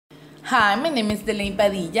Hi, my name is Delaine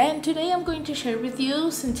Padilla and today I'm going to share with you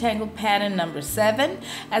Zentangle pattern number 7.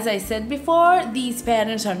 As I said before, these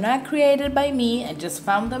patterns are not created by me. I just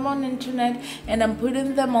found them on the internet and I'm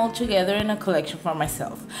putting them all together in a collection for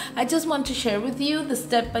myself. I just want to share with you the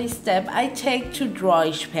step-by-step I take to draw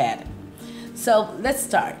each pattern. So let's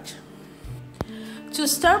start. To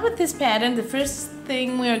start with this pattern, the first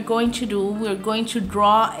thing we are going to do, we're going to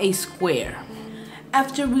draw a square.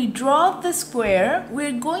 After we draw the square,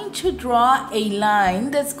 we're going to draw a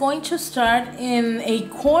line that's going to start in a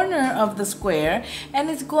corner of the square, and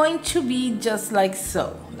it's going to be just like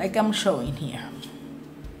so, like I'm showing here.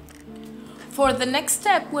 For the next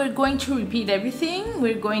step, we're going to repeat everything.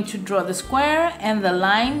 We're going to draw the square and the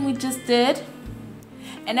line we just did.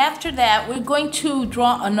 And after that, we're going to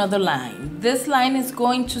draw another line. This line is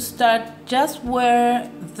going to start just where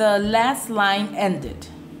the last line ended.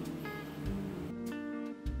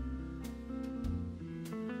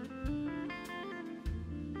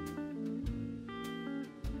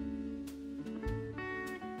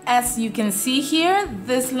 As you can see here,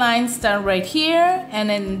 this line starts right here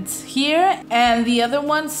and ends here, and the other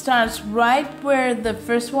one starts right where the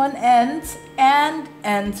first one ends and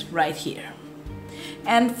ends right here.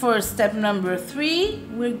 And for step number 3,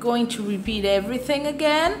 we're going to repeat everything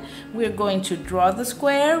again. We're going to draw the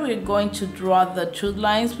square, we're going to draw the 2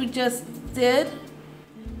 lines we just did,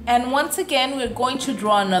 and once again we're going to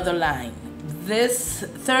draw another line. This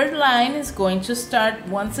third line is going to start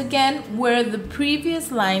once again where the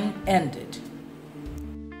previous line ended.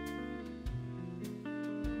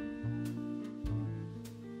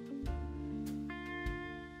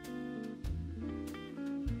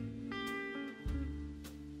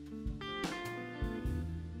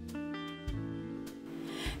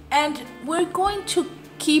 And we're going to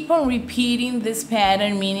keep on repeating this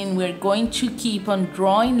pattern, meaning we're going to keep on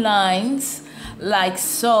drawing lines like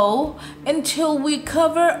so until we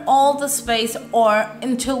cover all the space or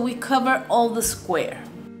until we cover all the square.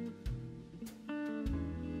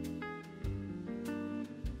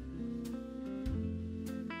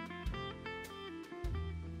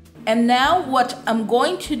 And now what I'm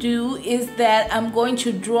going to do is that I'm going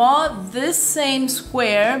to draw this same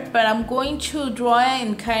square, but I'm going to draw it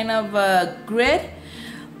in kind of a grid.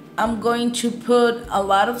 I'm going to put a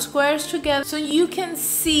lot of squares together so you can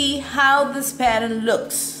see how this pattern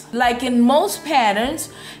looks. Like in most patterns,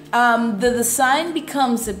 the design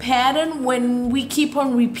becomes a pattern when we keep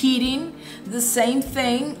on repeating the same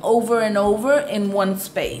thing over and over in one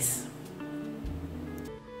space.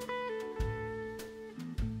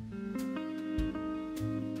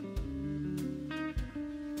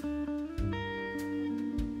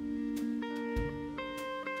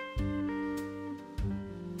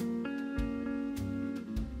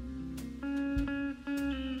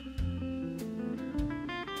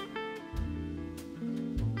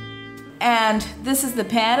 And this is the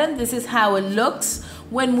pattern. This is how it looks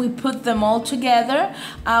when we put them all together.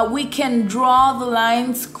 We can draw the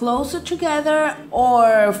lines closer together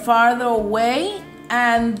or farther away,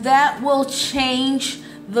 and that will change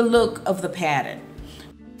the look of the pattern.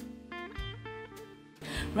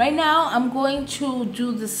 Right now I'm going to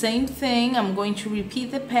do the same thing. I'm going to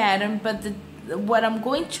repeat the pattern, but what I'm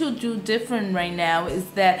going to do different right now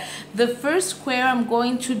is that the first square I'm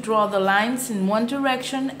going to draw the lines in one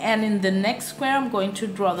direction, and in the next square I'm going to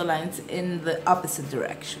draw the lines in the opposite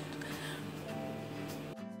direction.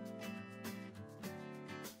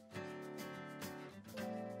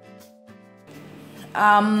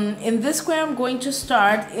 In this square I'm going to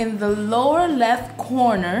start in the lower left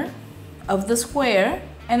corner of the square,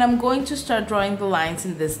 and I'm going to start drawing the lines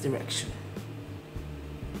in this direction.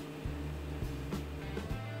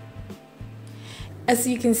 As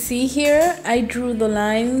you can see here, I drew the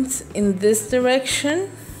lines in this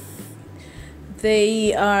direction.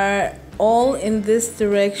 They are all in this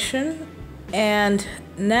direction, and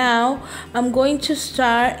now I'm going to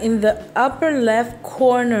start in the upper left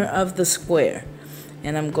corner of the square,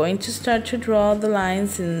 and I'm going to start to draw the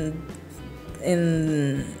lines in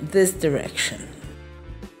this direction.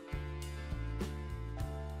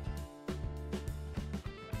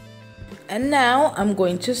 And now I'm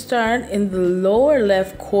going to start in the lower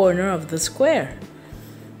left corner of the square,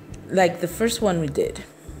 like the first one we did.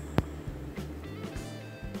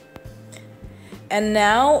 And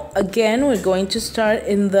now again we're going to start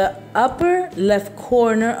in the upper left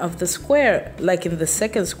corner of the square, like in the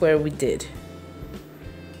second square we did.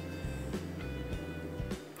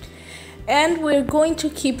 And we're going to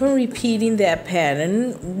keep on repeating that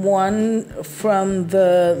pattern, one from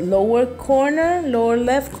the lower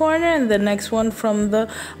left corner, and the next one from the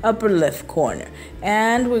upper left corner.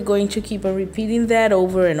 And we're going to keep on repeating that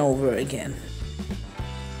over and over again.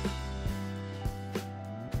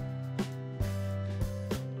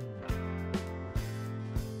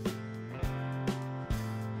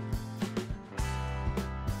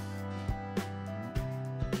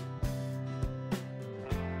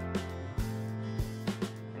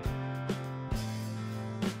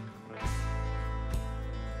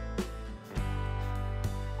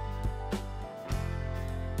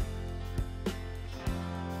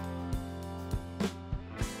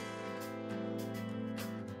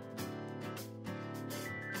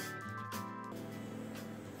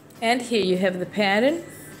 And here you have the pattern.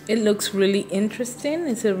 It looks really interesting.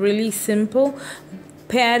 It's a really simple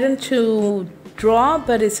pattern to draw,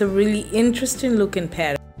 but it's a really interesting looking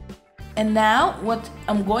pattern. And now what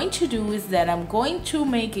I'm going to do is that I'm going to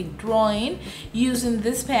make a drawing using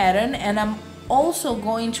this pattern, and I'm also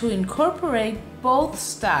going to incorporate both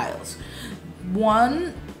styles.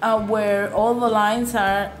 One where all the lines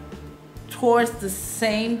are towards the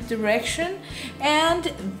same direction,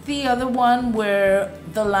 and the other one where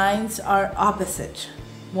the lines are opposite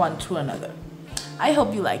one to another. I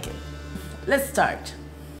hope you like it. Let's start.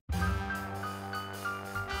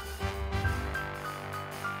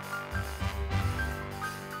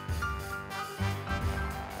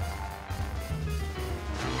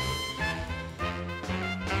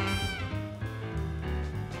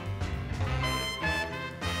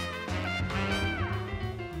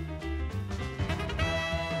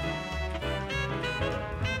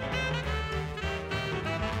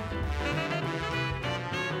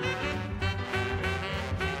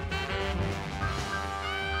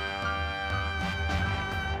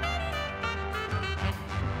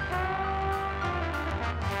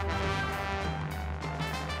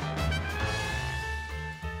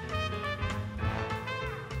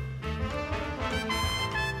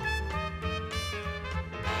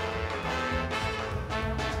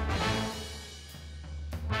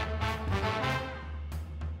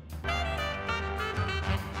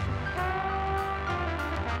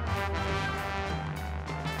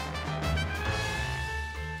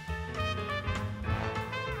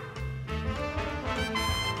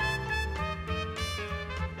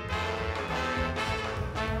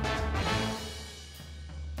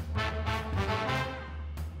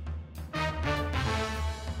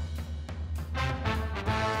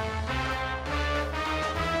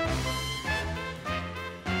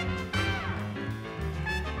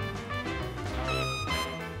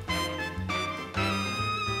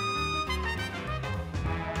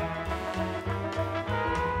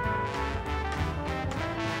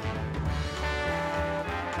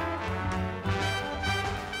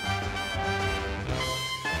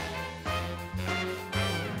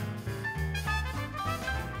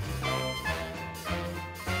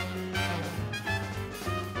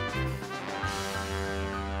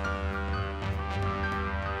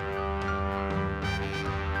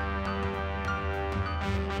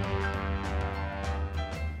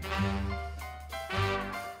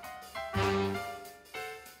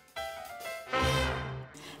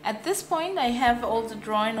 At this point, I have all the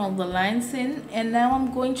drawing, all the lines in, and now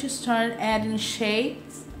I'm going to start adding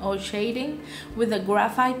shades or shading with a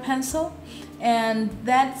graphite pencil, and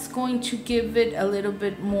that's going to give it a little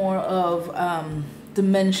bit more of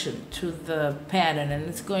dimension to the pattern, and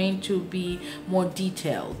it's going to be more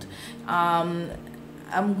detailed.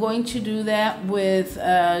 I'm going to do that with,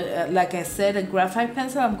 like I said, a graphite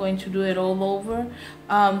pencil. I'm going to do it all over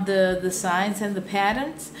the signs and the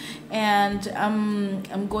patterns. And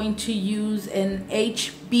I'm going to use an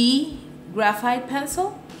HB graphite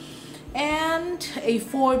pencil and a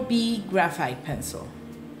 4B graphite pencil.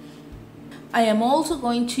 I am also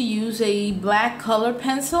going to use a black color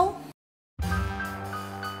pencil.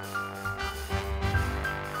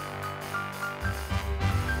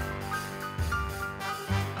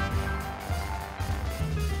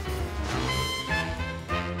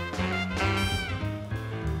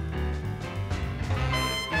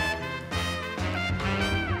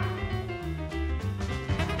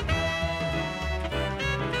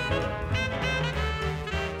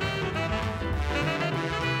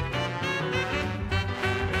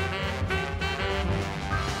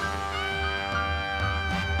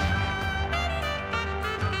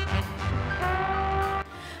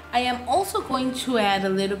 I am also going to add a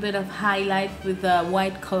little bit of highlight with a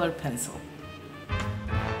white color pencil.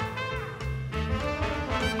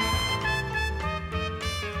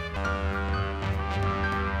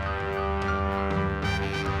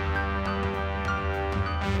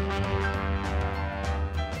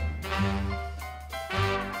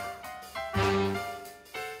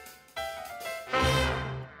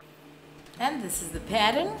 this is the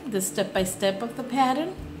pattern, the step-by-step of the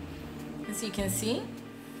pattern. As you can see,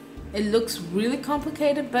 it looks really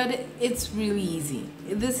complicated, but it's really easy.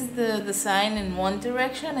 This is the design in one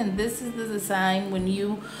direction, and this is the design when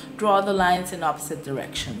you draw the lines in opposite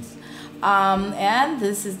directions. And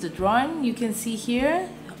this is the drawing. You can see here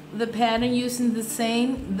the pattern using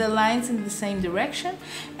the lines in the same direction,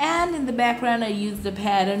 and in the background I use the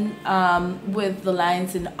pattern with the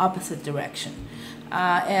lines in the opposite direction,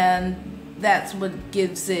 and that's what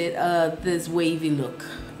gives it this wavy look.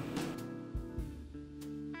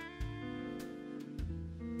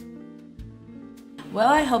 Well,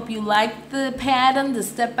 I hope you liked the pattern, the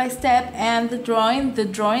step-by-step, and the drawing. The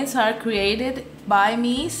drawings are created by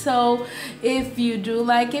me, so if you do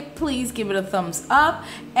like it, please give it a thumbs up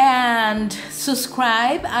and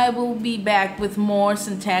subscribe. I will be back with more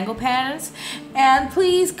Zentangle patterns, and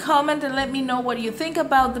please comment and let me know what you think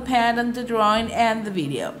about the pattern, the drawing, and the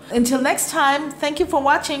video. Until next time, thank you for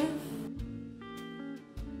watching.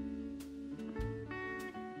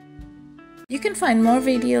 You can find more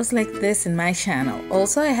videos like this in my channel.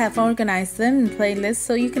 Also, I have organized them in playlists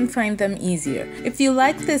so you can find them easier. If you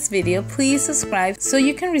like this video, please subscribe so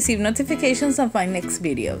you can receive notifications of my next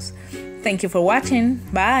videos. Thank you for watching.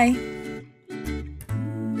 Bye!